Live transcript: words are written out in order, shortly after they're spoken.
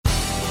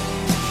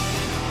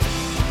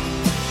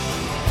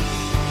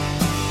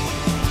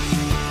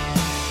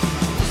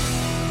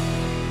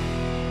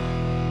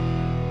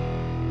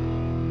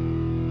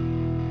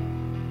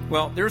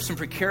Well, there are some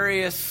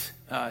precarious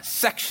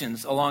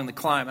sections along the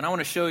climb, and I want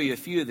to show you a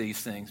few of these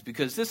things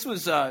because this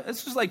was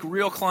like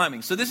real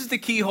climbing. So this is the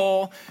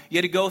keyhole. You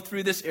had to go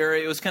through this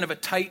area. It was kind of a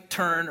tight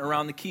turn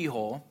around the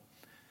keyhole.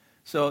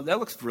 So that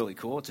looks really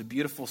cool. It's a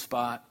beautiful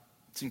spot.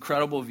 It's an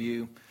incredible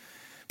view.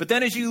 But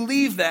then as you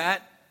leave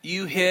that,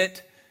 you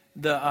hit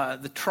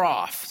the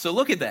trough. So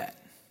look at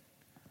that.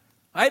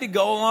 I had to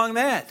go along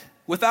that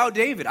without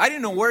David. I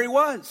didn't know where he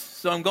was.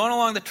 So I'm going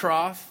along the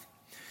trough,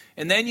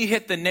 and then you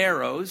hit the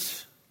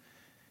narrows.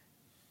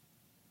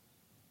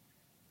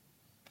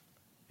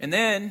 And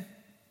then,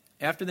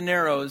 after the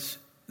narrows,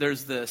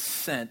 there's the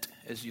ascent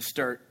as you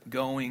start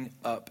going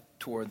up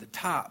toward the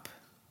top.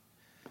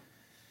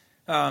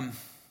 You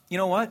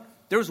know what?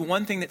 There was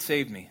one thing that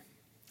saved me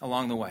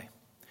along the way.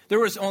 There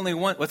was only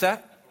one. What's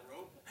that? A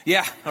rope?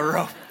 Yeah, a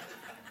rope.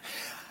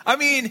 I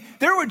mean,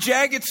 there were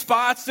jagged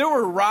spots. There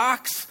were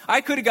rocks. I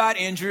could have got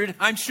injured.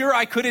 I'm sure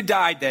I could have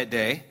died that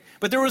day.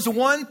 But there was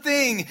one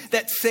thing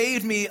that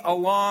saved me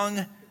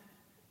along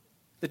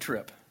the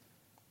trip.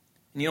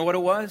 And you know what it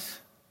was?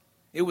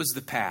 It was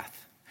the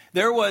path.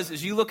 There was,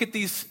 as you look at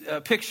these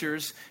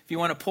pictures, if you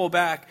want to pull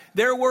back,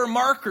 there were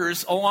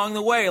markers along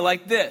the way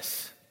like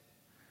this.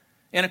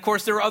 And of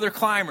course, there were other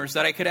climbers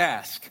that I could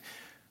ask.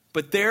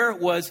 But there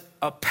was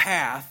a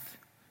path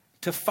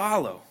to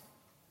follow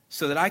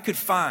so that I could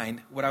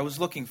find what I was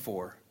looking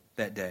for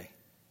that day.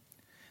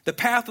 The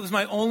path was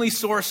my only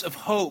source of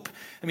hope.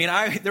 I mean,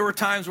 there were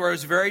times where I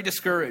was very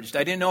discouraged.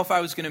 I didn't know if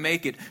I was going to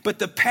make it. But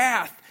the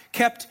path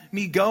kept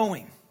me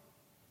going.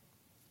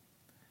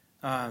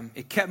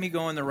 It kept me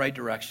going the right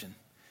direction.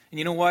 And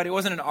you know what? It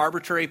wasn't an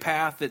arbitrary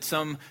path that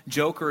some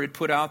joker had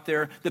put out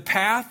there. The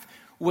path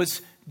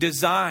was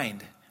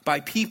designed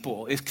by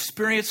people,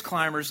 experienced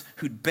climbers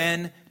who'd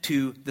been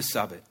to the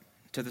summit.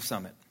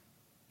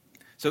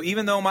 So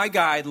even though my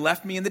guide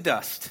left me in the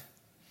dust,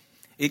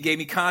 it gave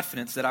me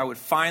confidence that I would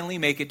finally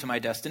make it to my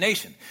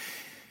destination.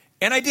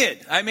 And I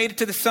did. I made it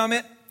to the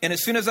summit, and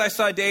as soon as I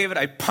saw David,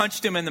 I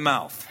punched him in the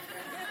mouth.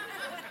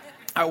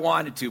 I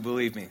wanted to,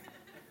 believe me.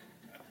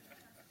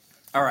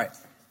 All right.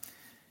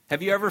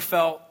 Have you ever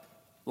felt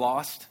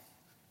lost?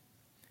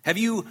 Have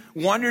you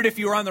wondered if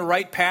you were on the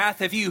right path?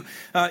 Have you,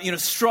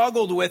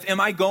 struggled with,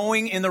 am I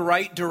going in the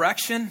right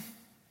direction? I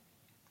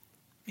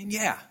mean,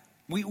 yeah,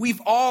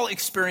 we've all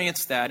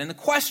experienced that. And the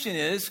question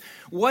is,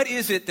 what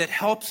is it that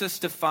helps us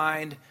to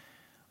find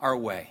our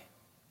way?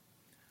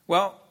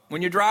 Well,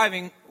 when you're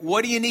driving,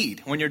 what do you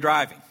need when you're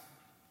driving?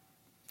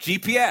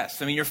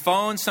 GPS. I mean, your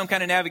phone, some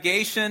kind of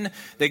navigation.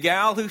 The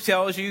gal who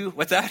tells you,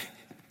 what's that?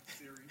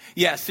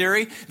 Yeah,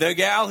 Siri, the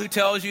gal who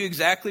tells you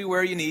exactly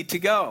where you need to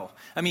go.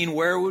 I mean,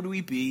 where would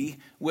we be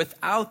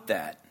without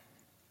that?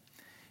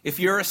 If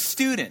you're a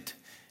student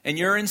and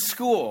you're in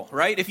school,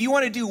 right? If you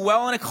want to do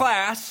well in a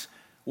class,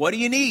 what do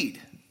you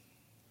need?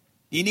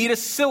 You need a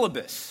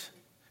syllabus.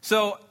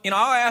 So,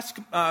 I'll ask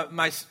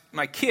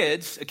my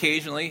kids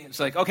occasionally. It's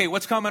like, okay,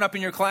 what's coming up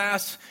in your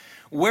class?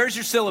 Where's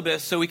your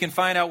syllabus so we can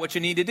find out what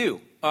you need to do?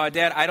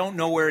 Dad, I don't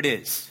know where it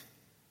is.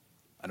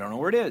 I don't know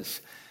where it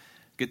is.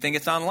 Good thing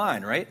it's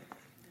online, right?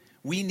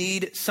 We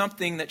need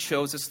something that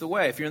shows us the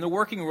way. If you're in the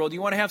working world, you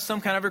want to have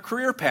some kind of a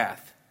career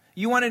path.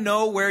 You want to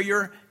know where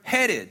you're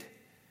headed.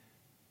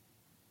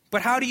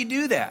 But how do you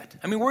do that?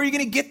 I mean, where are you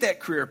going to get that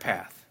career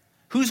path?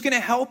 Who's going to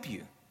help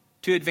you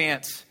to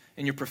advance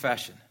in your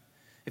profession?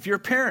 If you're a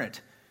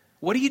parent,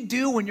 what do you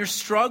do when you're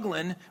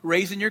struggling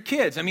raising your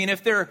kids? I mean,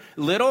 if they're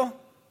little,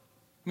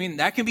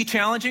 that can be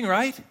challenging,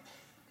 right?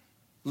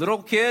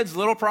 Little kids,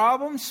 little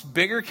problems.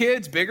 Bigger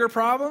kids, bigger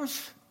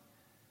problems.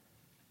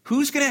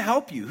 Who's going to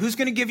help you? Who's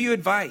going to give you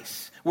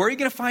advice? Where are you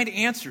going to find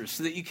answers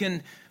so that you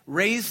can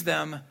raise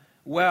them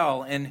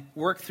well and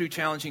work through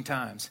challenging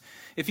times?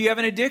 If you have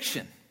an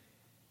addiction,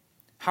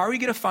 how are you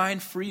going to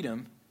find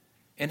freedom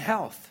and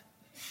health?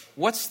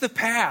 What's the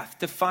path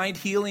to find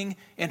healing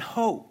and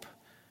hope?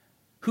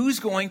 Who's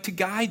going to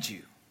guide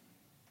you?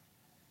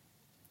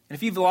 And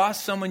if you've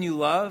lost someone you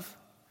love,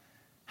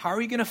 how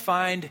are you going to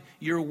find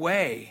your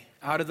way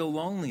out of the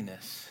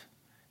loneliness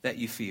that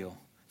you feel?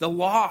 The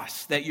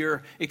loss that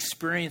you're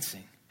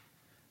experiencing.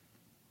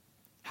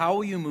 How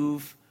will you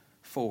move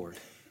forward?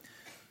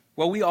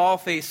 Well, we all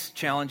face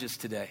challenges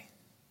today.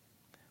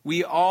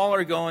 We all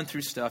are going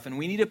through stuff, and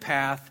we need a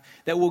path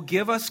that will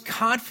give us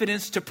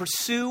confidence to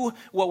pursue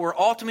what we're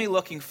ultimately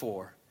looking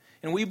for.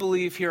 And we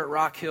believe here at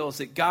Rock Hills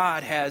that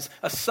God has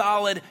a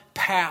solid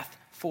path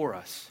for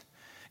us.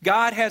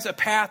 God has a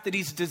path that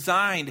He's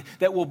designed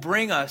that will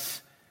bring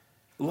us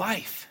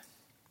life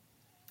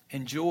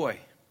and joy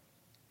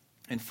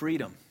and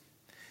freedom.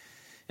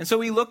 And so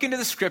we look into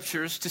the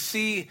scriptures to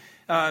see,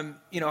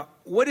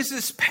 what is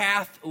this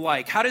path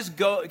like? How does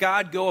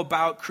God go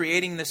about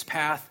creating this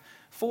path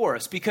for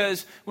us?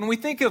 Because when we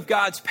think of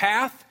God's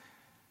path,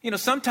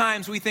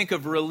 sometimes we think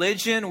of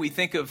religion, we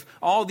think of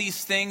all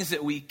these things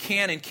that we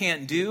can and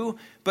can't do,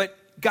 but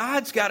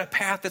God's got a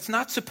path that's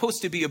not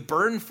supposed to be a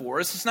burden for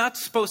us. It's not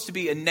supposed to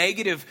be a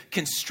negative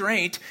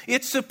constraint.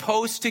 It's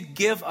supposed to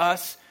give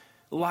us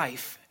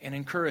life and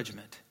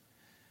encouragement.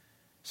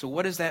 So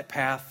what does that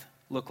path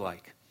look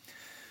like?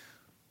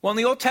 Well, in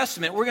the Old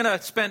Testament, we're going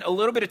to spend a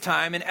little bit of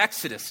time in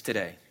Exodus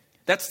today.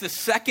 That's the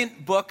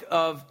second book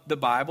of the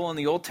Bible in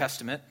the Old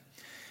Testament.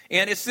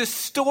 And it's this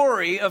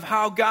story of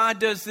how God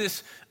does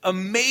this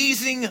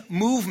amazing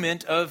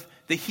movement of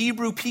the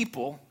Hebrew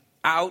people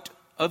out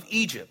of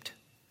Egypt.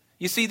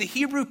 You see, the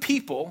Hebrew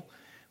people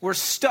were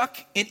stuck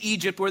in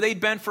Egypt where they'd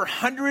been for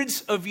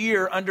hundreds of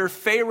years under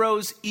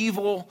Pharaoh's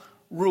evil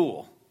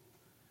rule.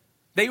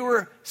 They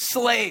were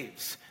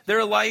slaves.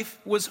 Their life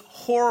was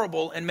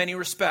horrible in many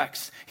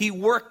respects. He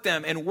worked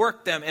them and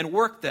worked them and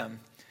worked them.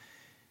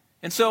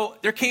 And so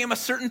there came a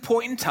certain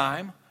point in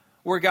time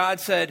where God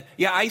said,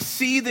 yeah, I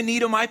see the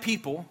need of my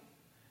people,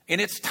 and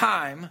it's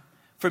time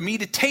for me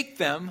to take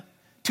them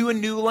to a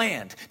new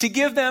land, to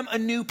give them a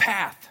new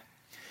path.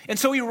 And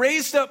so he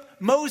raised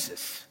up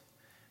Moses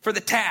for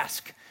the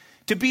task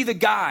to be the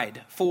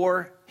guide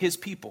for his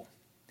people.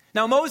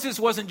 Now, Moses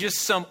wasn't just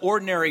some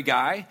ordinary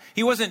guy.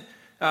 He wasn't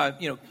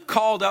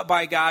called up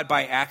by God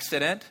by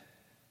accident.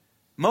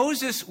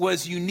 Moses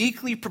was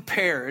uniquely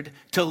prepared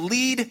to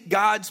lead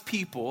God's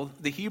people,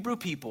 the Hebrew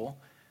people,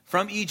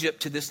 from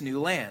Egypt to this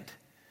new land.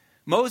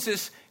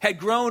 Moses had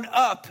grown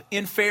up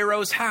in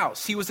Pharaoh's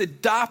house. He was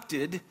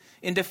adopted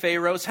into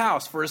Pharaoh's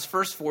house for his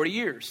first 40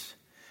 years.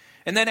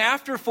 And then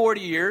after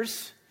 40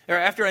 years, or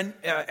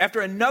after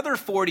another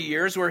 40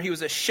 years where he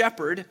was a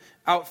shepherd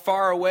out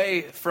far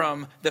away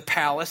from the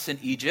palace in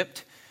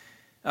Egypt,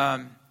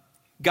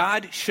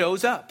 God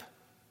shows up.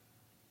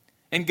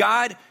 And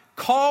God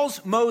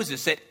calls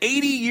Moses at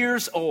 80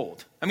 years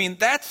old. I mean,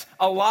 that's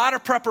a lot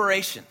of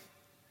preparation.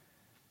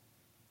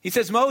 He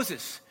says,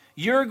 Moses,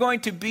 you're going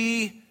to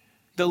be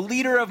the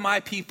leader of my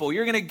people.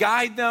 You're going to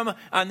guide them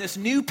on this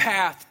new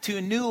path to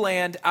a new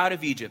land out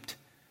of Egypt.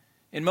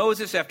 And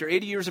Moses, after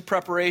 80 years of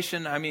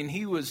preparation, I mean,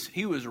 he was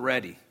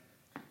ready.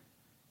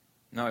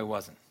 No, he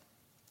wasn't.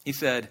 He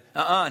said,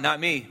 not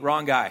me,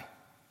 wrong guy.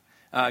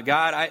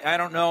 God, I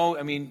don't know.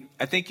 I mean,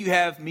 I think you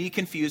have me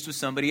confused with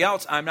somebody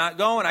else. I'm not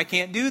going. I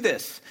can't do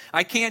this.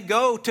 I can't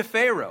go to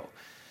Pharaoh.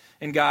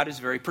 And God is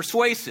very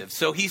persuasive.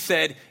 So he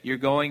said, you're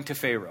going to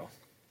Pharaoh.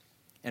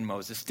 And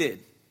Moses did.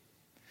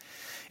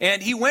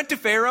 And he went to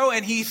Pharaoh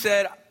and he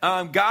said,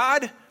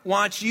 God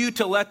wants you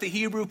to let the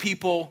Hebrew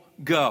people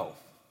go.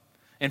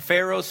 And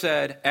Pharaoh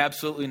said,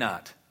 absolutely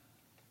not.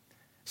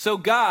 So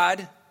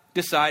God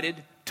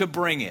decided to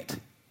bring it.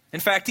 In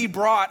fact, he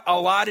brought a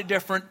lot of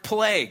different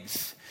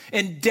plagues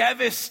and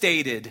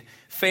devastated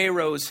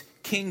Pharaoh's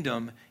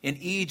kingdom in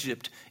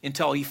Egypt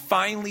until he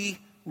finally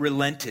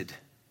relented.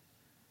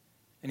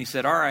 And he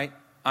said, all right,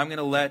 I'm going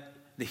to let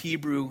the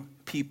Hebrew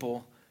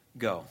people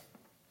go.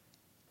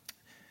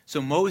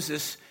 So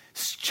Moses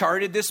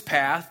charted this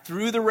path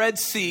through the Red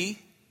Sea,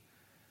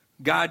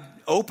 God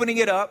opening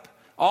it up,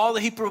 all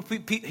the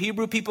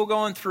Hebrew people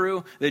going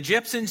through, the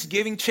Egyptians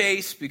giving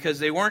chase because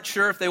they weren't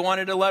sure if they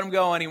wanted to let them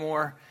go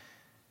anymore.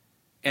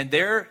 And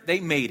there they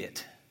made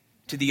it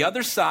to the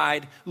other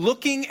side,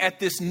 looking at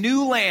this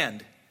new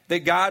land that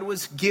God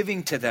was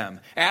giving to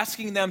them,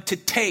 asking them to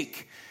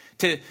take,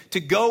 to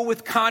go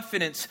with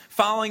confidence,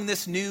 following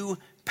this new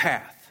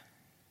path.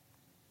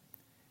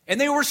 And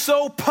they were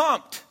so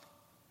pumped.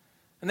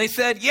 And they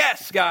said,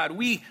 yes, God,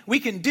 we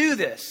can do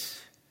this.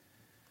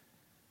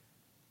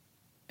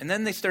 And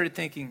then they started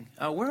thinking,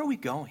 where are we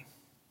going?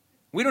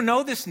 We don't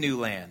know this new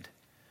land.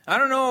 I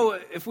don't know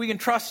if we can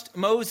trust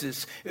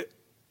Moses.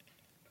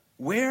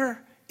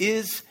 Where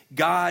is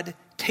God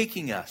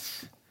taking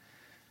us?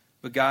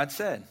 But God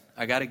said,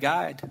 I got a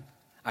guide.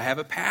 I have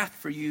a path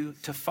for you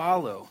to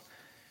follow.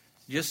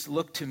 Just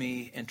look to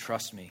me and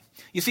trust me.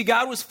 You see,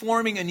 God was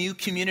forming a new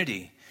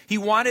community. He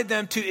wanted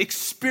them to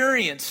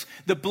experience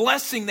the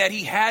blessing that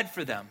he had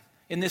for them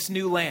in this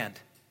new land.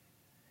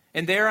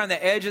 And there on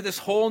the edge of this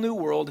whole new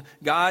world,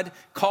 God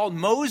called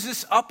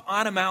Moses up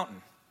on a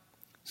mountain.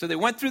 So they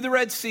went through the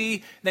Red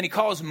Sea. Then he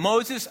calls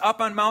Moses up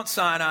on Mount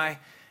Sinai.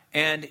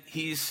 And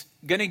he's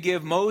going to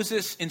give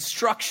Moses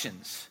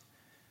instructions.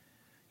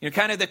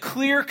 Kind of the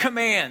clear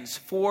commands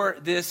for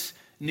this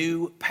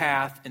new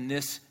path and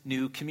this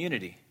new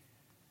community.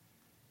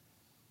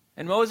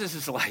 And Moses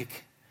is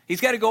like,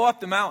 he's got to go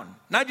up the mountain.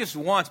 Not just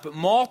once, but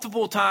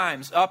multiple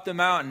times up the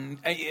mountain.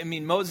 I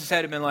mean, Moses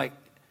had been like,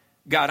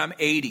 God, I'm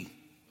 80.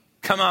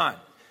 Come on.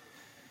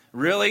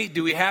 Really?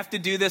 Do we have to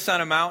do this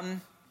on a mountain?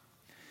 And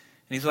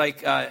he's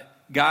like,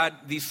 God,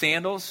 these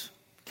sandals,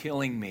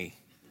 killing me.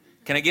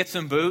 Can I get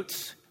some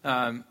boots?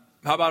 How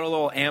about a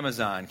little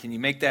Amazon? Can you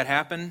make that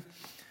happen?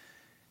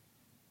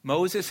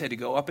 Moses had to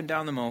go up and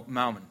down the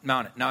mountain.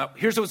 Now,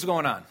 here's what's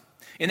going on.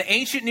 In the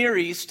ancient Near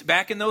East,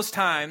 back in those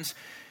times,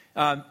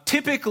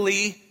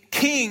 typically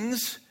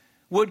kings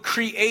would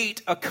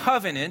create a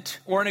covenant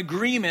or an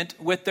agreement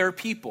with their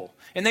people.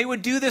 And they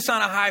would do this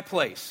on a high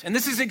place. And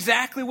this is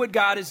exactly what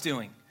God is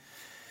doing.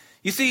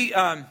 You see,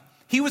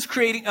 he was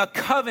creating a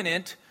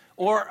covenant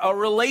or a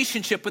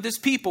relationship with his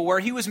people where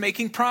he was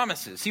making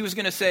promises. He was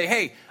going to say,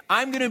 hey,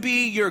 I'm going to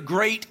be your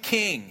great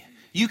king.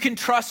 You can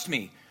trust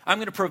me. I'm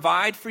going to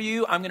provide for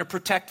you. I'm going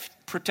to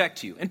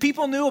protect you. And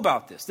people knew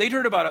about this. They'd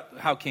heard about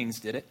how kings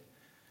did it.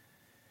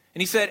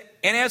 And he said,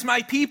 and as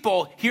my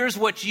people, here's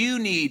what you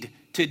need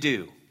to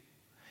do.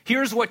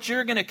 Here's what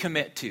you're going to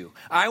commit to.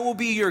 I will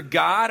be your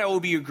God, I will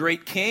be your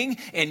great king,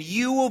 and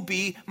you will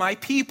be my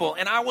people.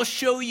 And I will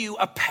show you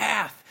a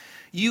path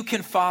you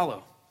can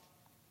follow.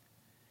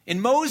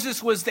 And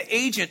Moses was the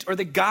agent or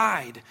the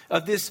guide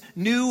of this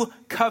new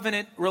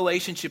covenant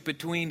relationship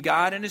between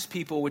God and his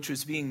people, which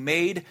was being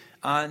made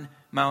on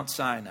Mount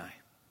Sinai.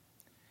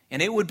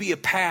 And it would be a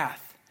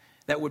path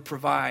that would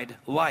provide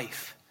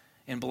life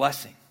and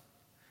blessing.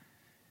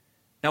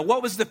 Now,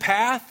 what was the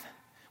path?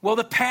 Well,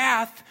 the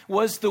path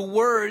was the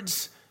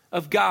words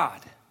of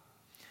God.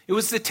 It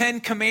was the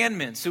 10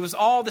 Commandments. It was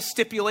all the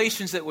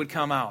stipulations that would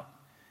come out.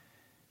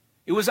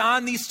 It was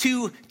on these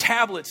 2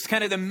 tablets,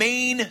 kind of the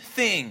main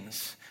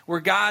things where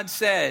God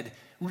said,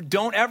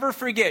 don't ever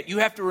forget, you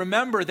have to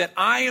remember that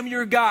I am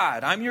your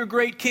God, I'm your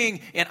great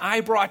king, and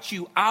I brought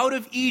you out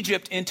of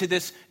Egypt into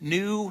this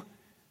new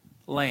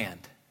land.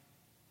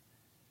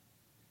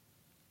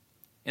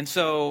 And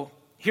so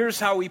here's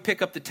how we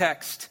pick up the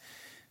text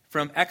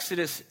from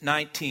Exodus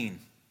 19.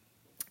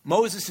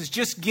 Moses is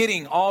just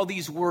getting all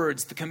these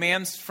words, the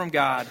commands from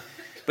God,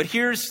 but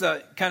here's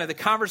the kind of the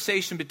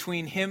conversation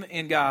between him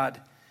and God.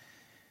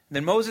 And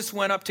then Moses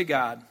went up to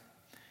God,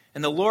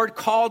 and the Lord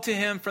called to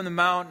him from the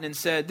mountain and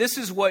said, this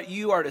is what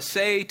you are to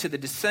say to the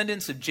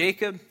descendants of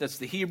Jacob, that's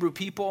the Hebrew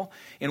people,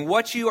 and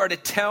what you are to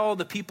tell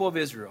the people of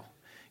Israel.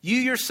 You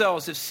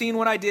yourselves have seen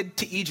what I did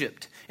to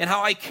Egypt, and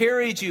how I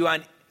carried you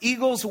on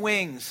eagle's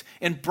wings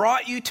and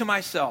brought you to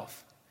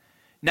myself.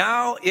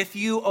 Now, if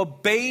you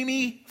obey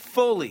me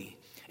fully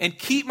and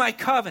keep my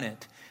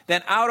covenant,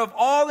 then out of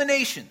all the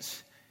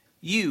nations,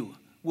 you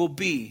will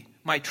be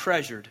my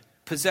treasured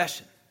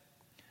possession.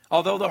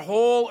 Although the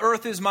whole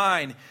earth is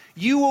mine,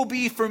 you will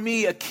be for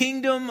me a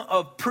kingdom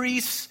of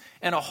priests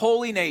and a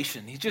holy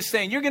nation. He's just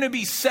saying, you're going to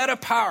be set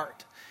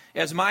apart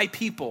as my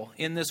people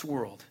in this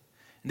world.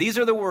 And these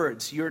are the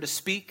words you're to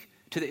speak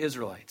to the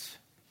Israelites.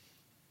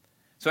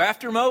 So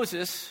after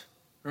Moses,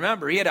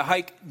 remember, he had to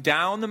hike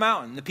down the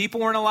mountain. The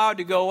people weren't allowed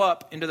to go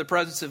up into the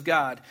presence of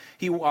God.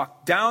 He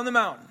walked down the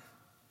mountain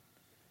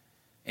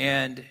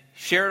and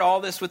shared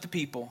all this with the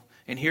people.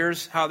 And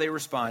here's how they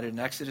responded in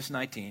Exodus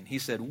 19. He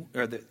said,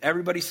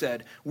 everybody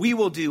said, we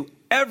will do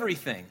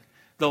everything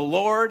the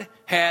Lord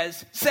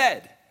has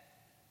said.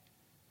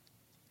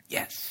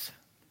 Yes.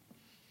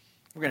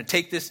 We're going to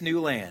take this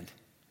new land.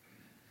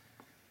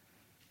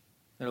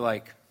 They're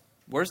like,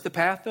 where's the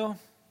path though?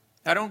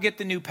 I don't get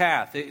the new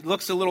path. It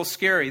looks a little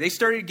scary. They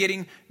started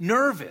getting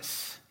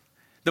nervous.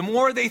 The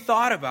more they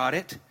thought about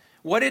it,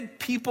 what did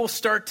people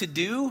start to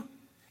do?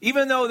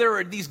 Even though there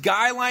were these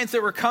guidelines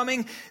that were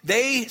coming,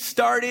 they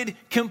started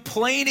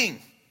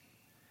complaining.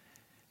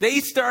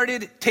 They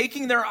started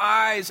taking their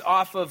eyes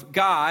off of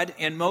God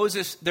and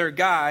Moses, their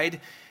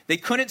guide. They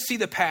couldn't see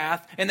the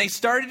path, and they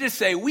started to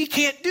say, we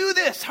can't do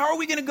this. How are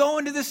we going to go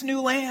into this new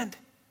land?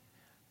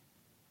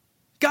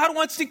 God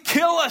wants to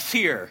kill us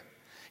here.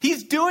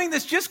 He's doing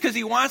this just because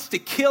he wants to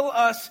kill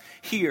us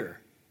here.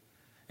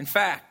 In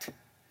fact,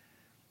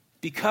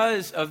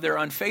 because of their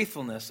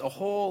unfaithfulness, a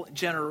whole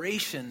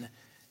generation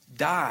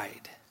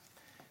died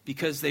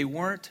because they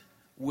weren't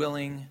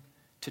willing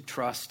to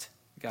trust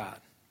God.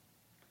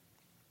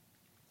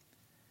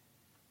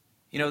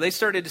 You know, they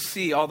started to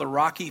see all the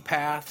rocky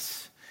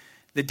paths,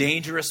 the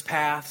dangerous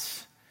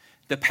paths,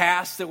 the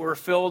paths that were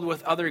filled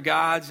with other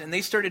gods, and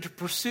they started to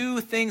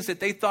pursue things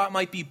that they thought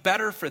might be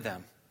better for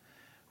them,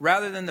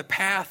 rather than the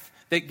path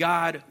that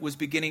God was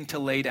beginning to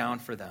lay down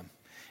for them.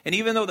 And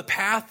even though the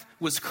path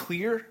was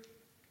clear,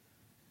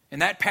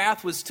 and that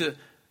path was to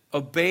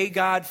obey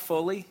God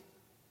fully,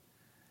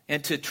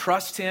 and to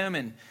trust him,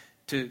 and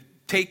to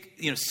take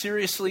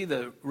seriously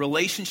the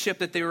relationship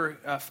that they were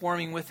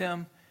forming with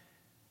him,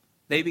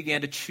 they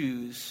began to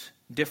choose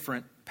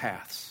different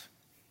paths.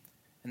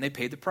 And they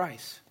paid the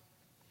price.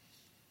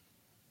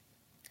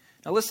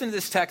 Now listen to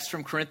this text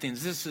from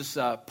Corinthians. This is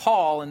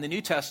Paul in the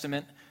New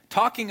Testament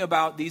talking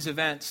about these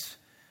events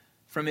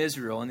from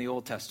Israel in the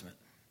Old Testament.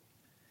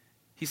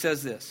 He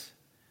says this,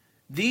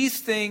 these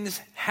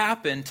things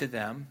happened to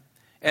them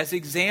as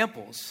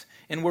examples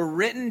and were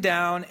written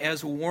down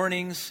as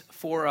warnings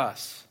for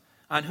us,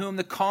 on whom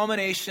the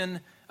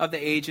culmination of the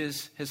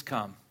ages has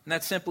come. And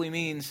that simply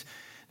means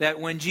that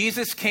when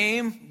Jesus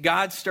came,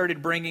 God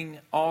started bringing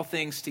all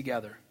things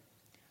together.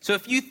 So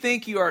if you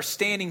think you are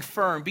standing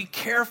firm, be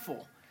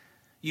careful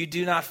you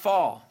do not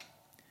fall.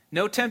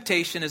 No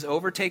temptation has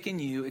overtaken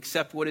you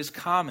except what is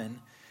common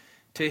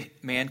to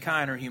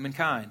mankind or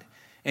humankind.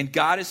 And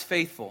God is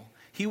faithful.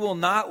 He will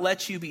not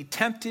let you be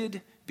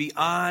tempted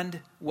beyond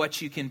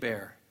what you can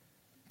bear.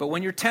 But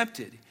when you're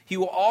tempted, he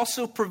will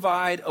also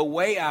provide a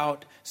way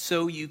out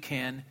so you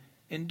can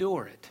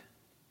endure it.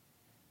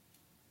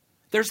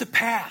 There's a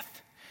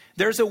path.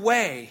 There's a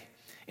way.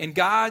 And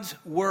God's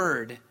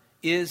word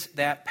is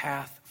that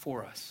path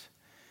for us.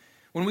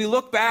 When we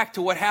look back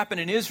to what happened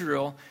in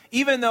Israel,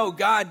 even though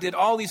God did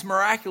all these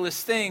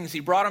miraculous things, he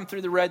brought them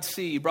through the Red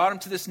Sea, he brought them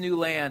to this new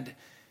land,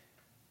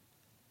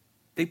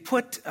 they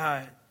put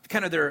kind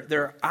of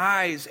their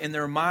eyes and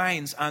their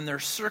minds on their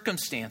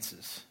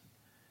circumstances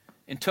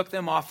and took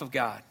them off of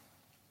God.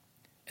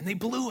 And they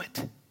blew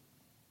it.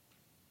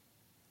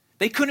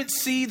 They couldn't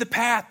see the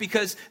path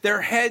because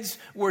their heads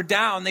were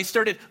down. They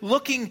started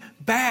looking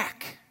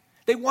back.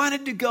 They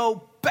wanted to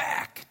go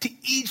back to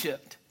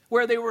Egypt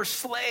where they were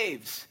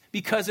slaves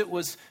because it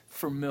was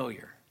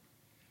familiar.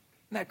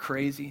 Isn't that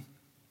crazy?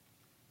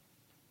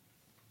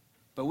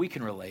 But we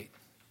can relate.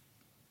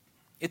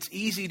 It's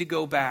easy to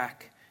go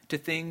back to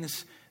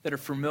things that are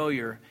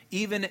familiar,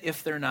 even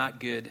if they're not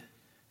good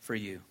for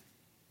you.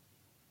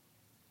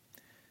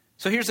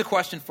 So here's a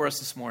question for us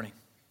this morning.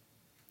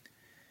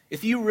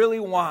 If you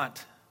really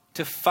want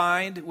to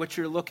find what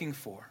you're looking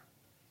for,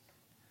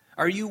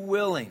 are you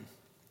willing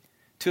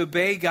to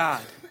obey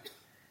God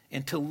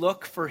and to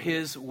look for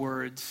his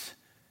words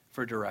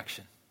for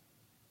direction?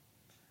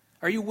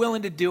 Are you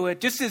willing to do it?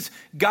 Just as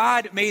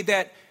God made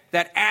that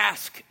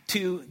ask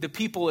to the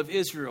people of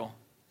Israel,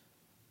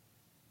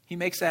 he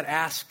makes that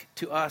ask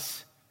to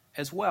us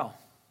as well.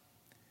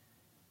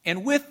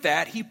 And with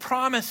that, he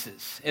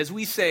promises, as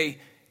we say,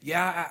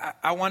 yeah,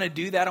 I want to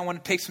do that. I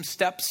want to take some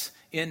steps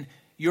in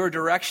your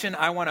direction.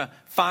 I want to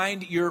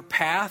find your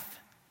path.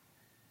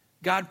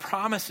 God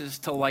promises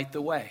to light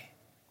the way.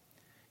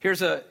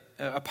 Here's a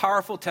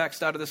powerful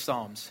text out of the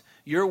Psalms.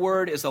 Your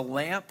word is a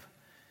lamp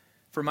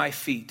for my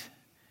feet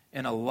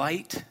and a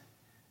light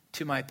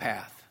to my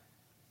path.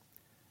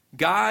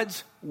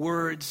 God's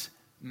words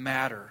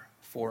matter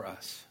for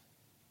us.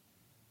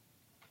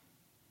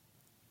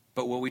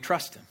 But will we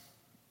trust him?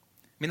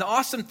 I mean, the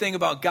awesome thing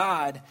about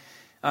God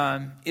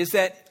is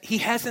that he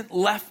hasn't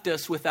left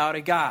us without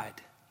a guide.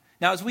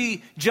 Now, as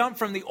we jump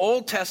from the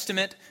Old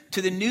Testament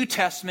to the New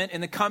Testament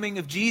and the coming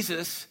of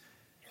Jesus,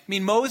 I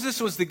mean,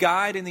 Moses was the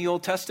guide in the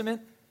Old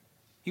Testament.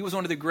 He was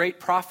one of the great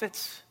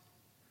prophets.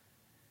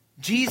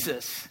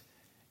 Jesus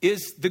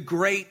is the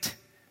great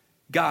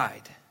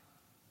guide.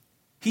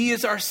 He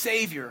is our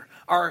Savior,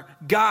 our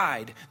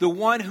guide, the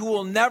one who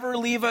will never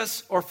leave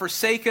us or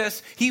forsake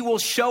us. He will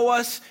show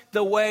us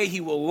the way.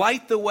 He will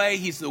light the way.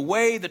 He's the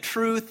way, the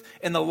truth,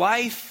 and the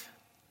life.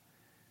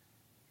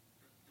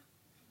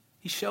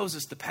 He shows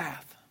us the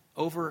path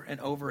over and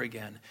over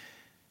again.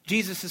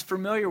 Jesus is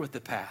familiar with the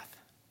path.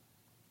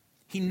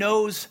 He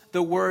knows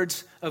the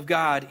words of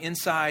God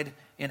inside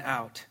and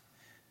out.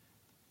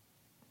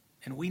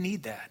 And we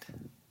need that.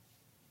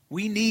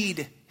 We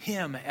need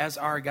him as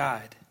our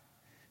guide.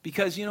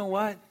 Because you know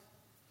what?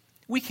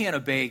 We can't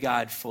obey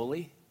God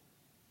fully.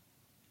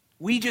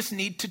 We just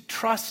need to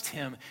trust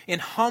him and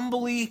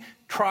humbly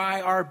try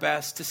our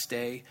best to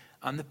stay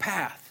on the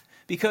path.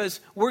 Because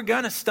we're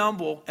going to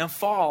stumble and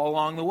fall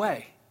along the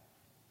way.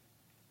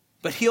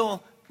 But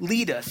he'll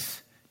lead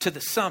us to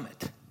the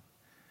summit.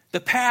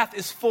 The path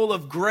is full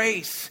of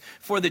grace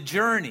for the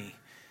journey.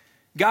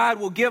 God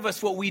will give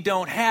us what we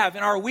don't have.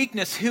 In our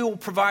weakness, he'll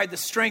provide the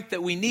strength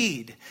that we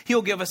need.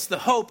 He'll give us the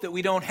hope that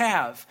we don't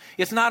have.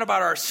 It's not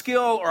about our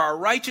skill or our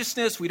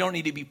righteousness. We don't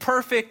need to be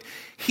perfect.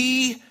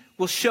 He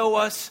will show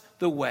us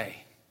the way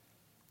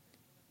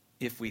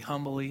if we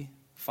humbly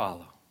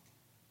follow.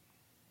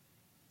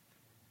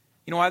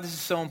 You know why this is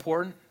so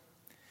important?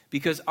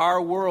 Because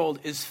our world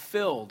is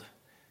filled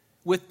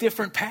with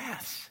different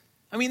paths.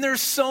 I mean,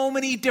 there's so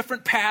many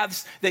different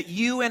paths that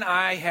you and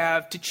I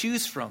have to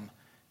choose from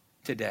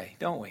today,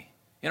 don't we?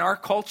 In our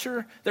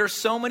culture, there are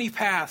so many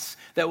paths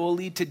that will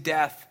lead to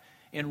death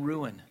and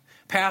ruin.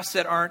 Paths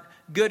that aren't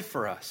good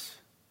for us.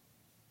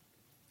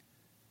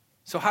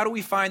 So how do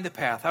we find the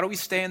path? How do we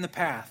stay in the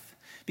path?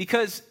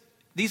 Because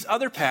these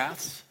other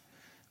paths,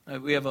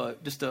 we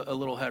have just a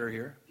little header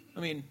here. I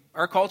mean,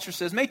 our culture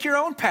says, make your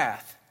own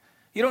path.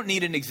 You don't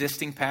need an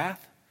existing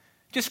path.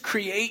 Just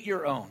create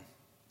your own.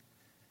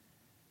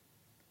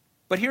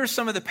 But here are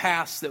some of the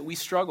paths that we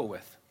struggle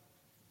with.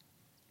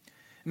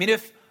 I mean,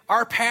 if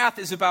our path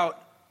is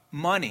about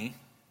money,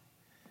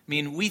 I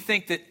mean, we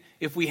think that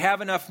if we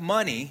have enough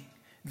money,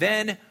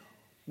 then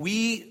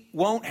we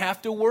won't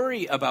have to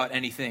worry about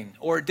anything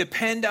or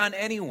depend on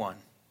anyone.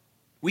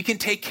 We can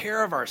take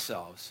care of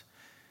ourselves.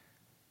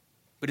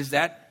 But is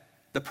that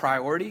the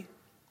priority?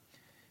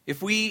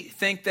 If we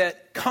think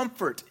that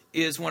comfort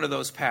is one of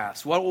those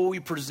paths, what will we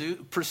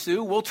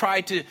pursue? We'll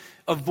try to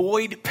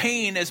avoid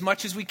pain as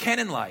much as we can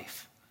in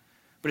life.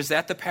 But is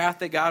that the path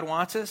that God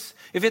wants us?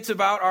 If it's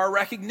about our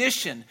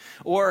recognition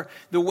or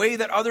the way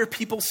that other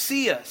people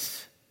see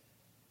us,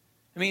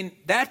 I mean,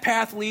 that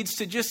path leads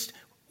to just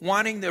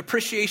wanting the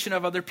appreciation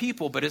of other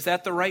people. But is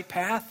that the right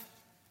path?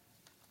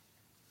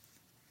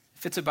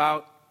 If it's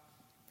about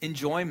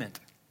enjoyment,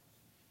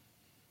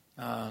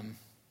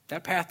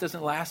 that path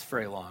doesn't last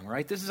very long,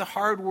 right? This is a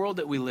hard world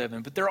that we live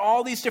in, but there are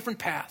all these different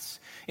paths.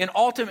 And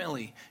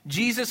ultimately,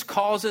 Jesus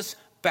calls us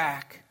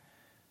back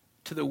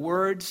to the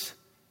words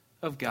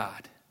of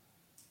God.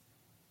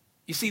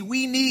 You see,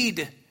 we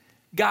need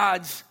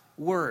God's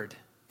word.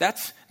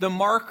 That's the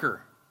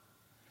marker.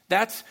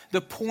 That's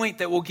the point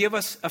that will give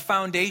us a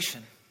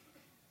foundation.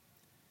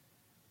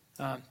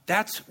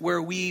 That's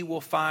where we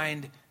will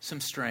find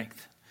some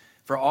strength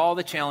for all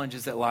the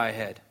challenges that lie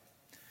ahead.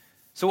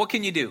 So what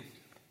can you do?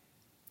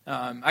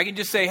 I can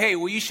just say, hey,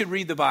 well, you should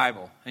read the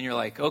Bible. And you're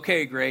like,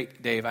 okay,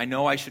 great, Dave, I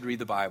know I should read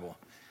the Bible.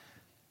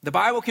 The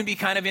Bible can be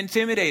kind of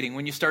intimidating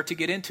when you start to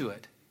get into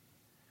it.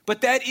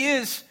 But that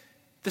is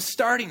the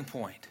starting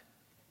point.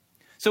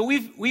 So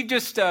we've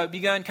just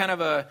begun kind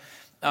of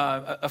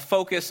a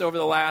focus over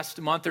the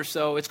last month or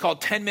so. It's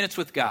called 10 Minutes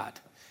with God.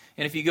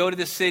 And if you go to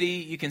the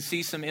city, you can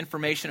see some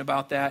information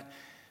about that.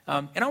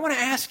 And I want to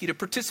ask you to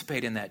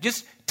participate in that.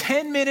 Just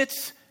 10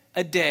 minutes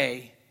a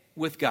day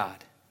with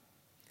God.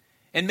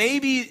 And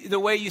maybe the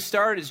way you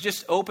start is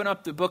just open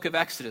up the book of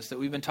Exodus that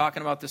we've been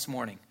talking about this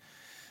morning.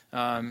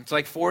 It's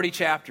like 40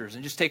 chapters,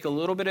 and just take a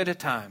little bit at a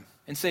time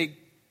and say,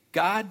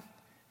 God,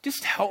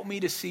 just help me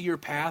to see your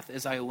path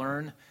as I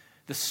learn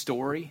the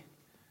story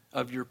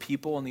of your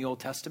people in the Old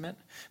Testament.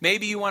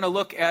 Maybe you want to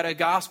look at a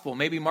gospel,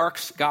 maybe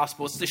Mark's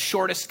gospel. It's the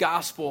shortest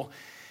gospel,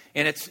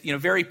 and it's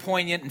very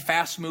poignant and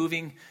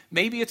fast-moving.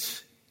 Maybe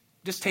it's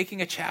just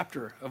taking a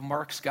chapter of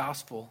Mark's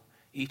gospel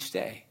each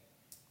day.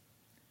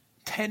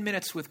 10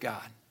 minutes with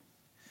God.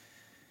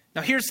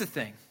 Now, here's the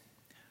thing.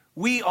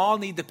 We all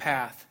need the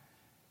path,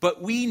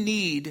 but we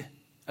need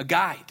a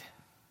guide.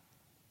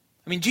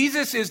 I mean,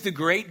 Jesus is the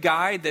great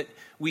guide that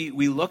we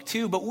look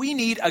to, but we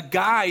need a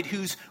guide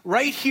who's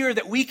right here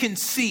that we can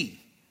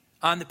see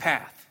on the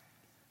path,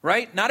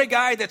 right? Not a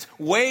guide that's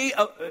way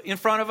in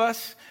front of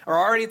us or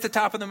already at the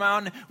top of the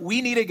mountain.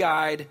 We need a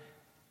guide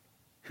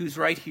who's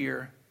right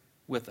here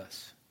with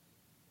us.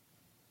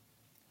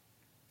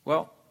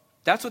 Well,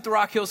 that's what the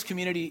Rock Hills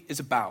community is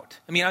about.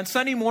 I mean, on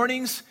Sunday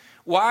mornings,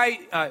 why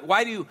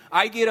do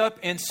I get up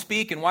and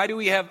speak, and why do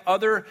we have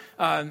other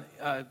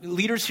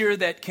leaders here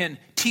that can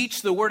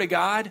teach the Word of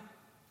God?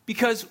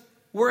 Because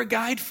we're a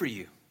guide for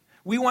you.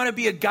 We want to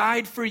be a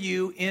guide for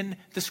you in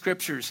the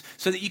Scriptures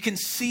so that you can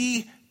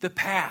see the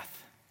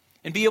path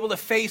and be able to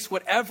face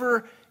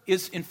whatever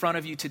is in front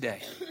of you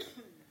today.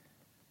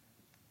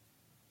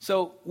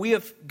 So we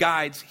have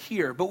guides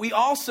here, but we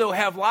also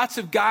have lots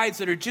of guides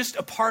that are just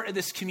a part of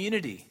this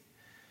community.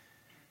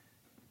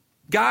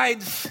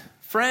 Guides,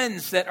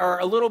 friends that are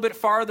a little bit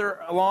farther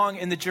along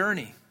in the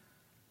journey,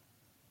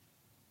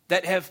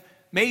 that have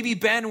maybe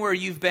been where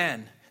you've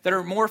been, that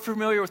are more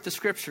familiar with the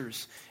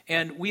Scriptures.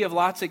 And we have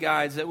lots of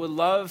guides that would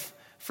love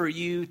for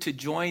you to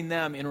join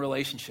them in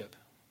relationship,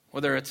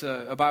 whether it's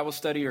a Bible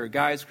study or a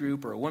guys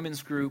group or a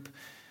women's group.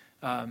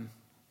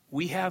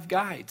 We have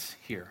guides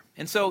here.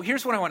 And so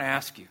here's what I want to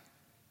ask you.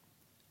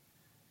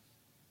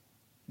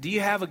 Do you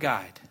have a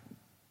guide?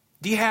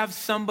 Do you have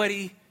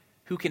somebody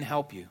who can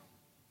help you?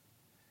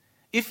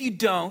 If you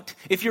don't,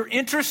 if you're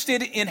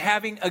interested in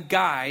having a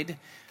guide,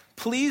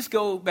 please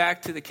go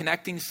back to the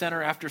Connecting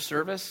Center after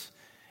service.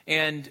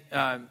 And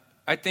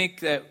I think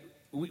that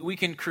we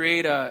can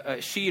create a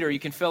sheet, or you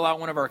can fill out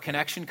one of our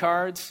connection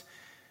cards.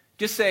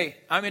 Just say,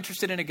 I'm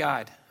interested in a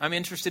guide. I'm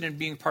interested in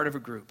being part of a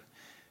group.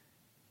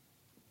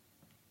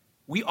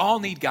 We all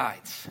need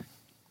guides.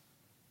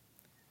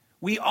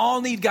 We all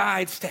need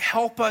guides to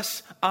help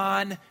us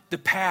on the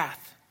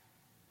path,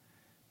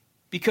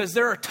 because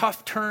there are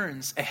tough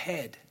turns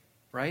ahead,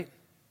 right?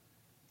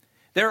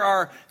 There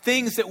are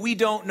things that we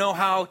don't know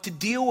how to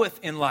deal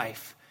with in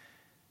life,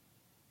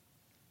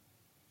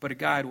 but a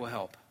guide will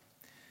help.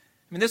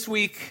 I mean, this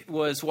week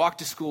was walk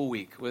to school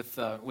week with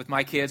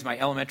my kids, my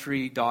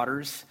elementary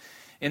daughters.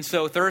 And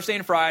so Thursday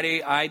and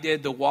Friday, I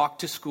did the walk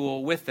to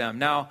school with them.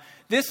 Now,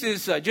 this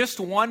is just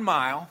 1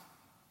 mile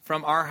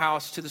from our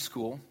house to the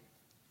school,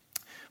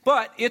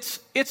 but it's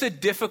a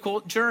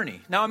difficult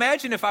journey. Now,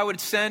 imagine if I would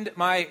send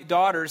my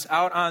daughters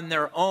out on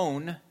their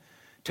own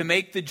to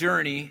make the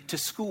journey to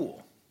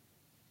school.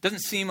 Doesn't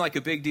seem like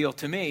a big deal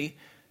to me,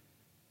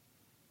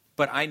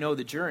 but I know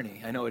the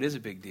journey. I know it is a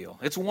big deal.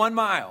 It's 1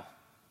 mile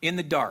in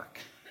the dark.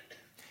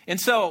 And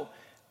so,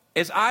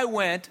 as I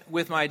went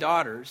with my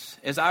daughters,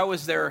 as I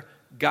was their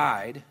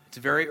guide, it's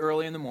very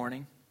early in the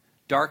morning,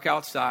 dark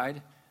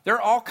outside, there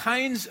are all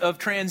kinds of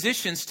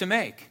transitions to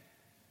make.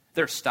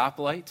 There are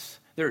stoplights,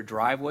 there are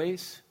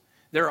driveways,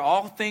 there are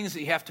all things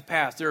that you have to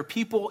pass. There are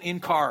people in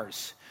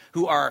cars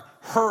who are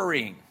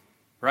hurrying,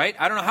 right?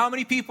 I don't know how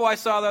many people I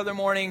saw the other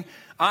morning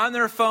on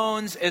their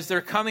phones as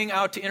they're coming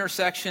out to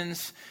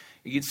intersections.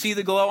 You can see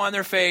the glow on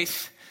their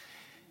face.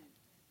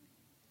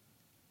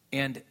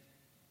 And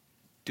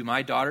do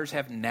my daughters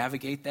have to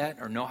navigate that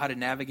or know how to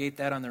navigate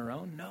that on their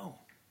own? No.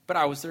 But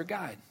I was their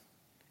guide.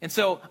 And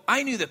so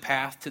I knew the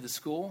path to the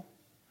school.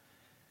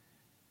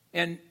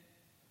 And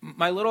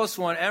my littlest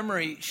one,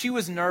 Emery, she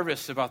was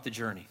nervous about the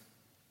journey.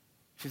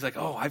 She's like,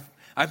 oh,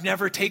 I've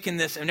never taken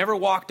this. I've never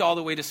walked all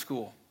the way to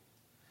school.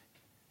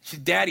 She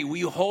said, Daddy, will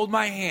you hold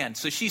my hand?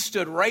 So she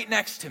stood right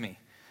next to me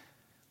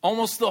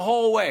almost the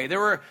whole way. There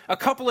were a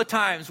couple of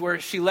times where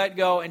she let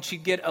go and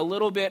she'd get a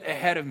little bit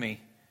ahead of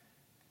me.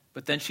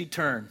 But then she'd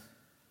turn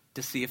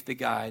to see if the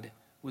guide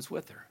was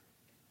with her.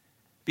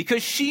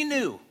 Because she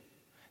knew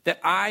that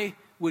I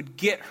would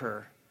get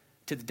her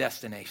to the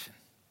destination.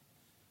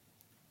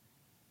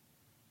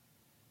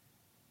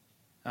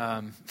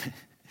 I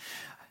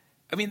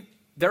mean,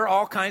 there are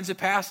all kinds of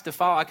paths to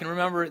follow. I can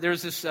remember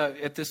there's this,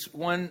 at this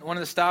one of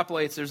the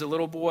stoplights, there's a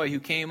little boy who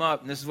came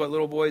up, and this is what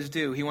little boys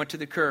do. He went to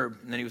the curb,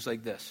 and then he was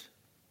like this.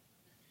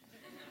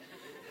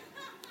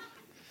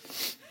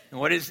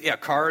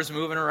 And cars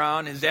moving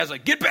around. His dad's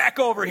like, get back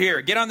over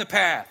here. Get on the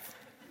path.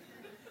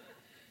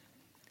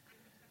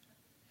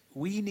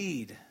 We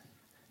need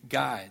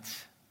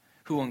guides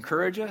who will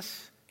encourage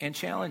us and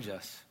challenge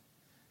us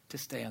to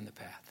stay on the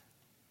path.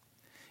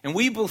 And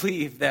we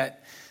believe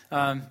that,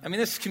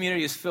 this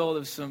community is filled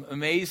with some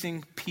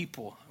amazing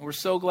people. We're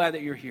so glad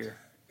that you're here.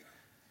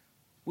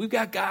 We've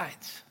got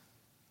guides.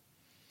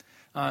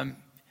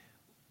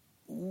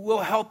 We'll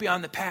help you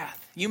on the path.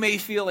 You may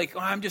feel like,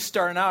 I'm just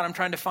starting out. I'm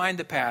trying to find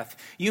the path.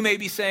 You may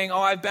be saying,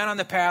 I've been on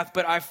the path,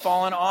 but I've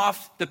fallen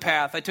off the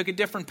path. I took a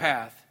different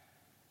path.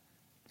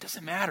 It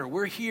doesn't matter.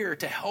 We're here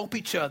to help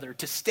each other,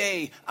 to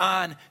stay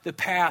on the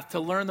path, to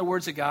learn the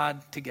words of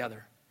God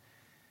together.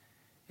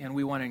 And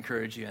we want to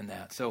encourage you in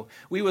that. So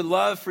we would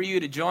love for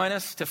you to join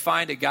us, to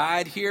find a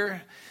guide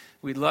here.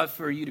 We'd love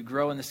for you to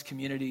grow in this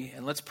community.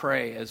 And let's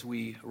pray as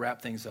we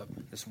wrap things up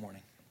this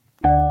morning.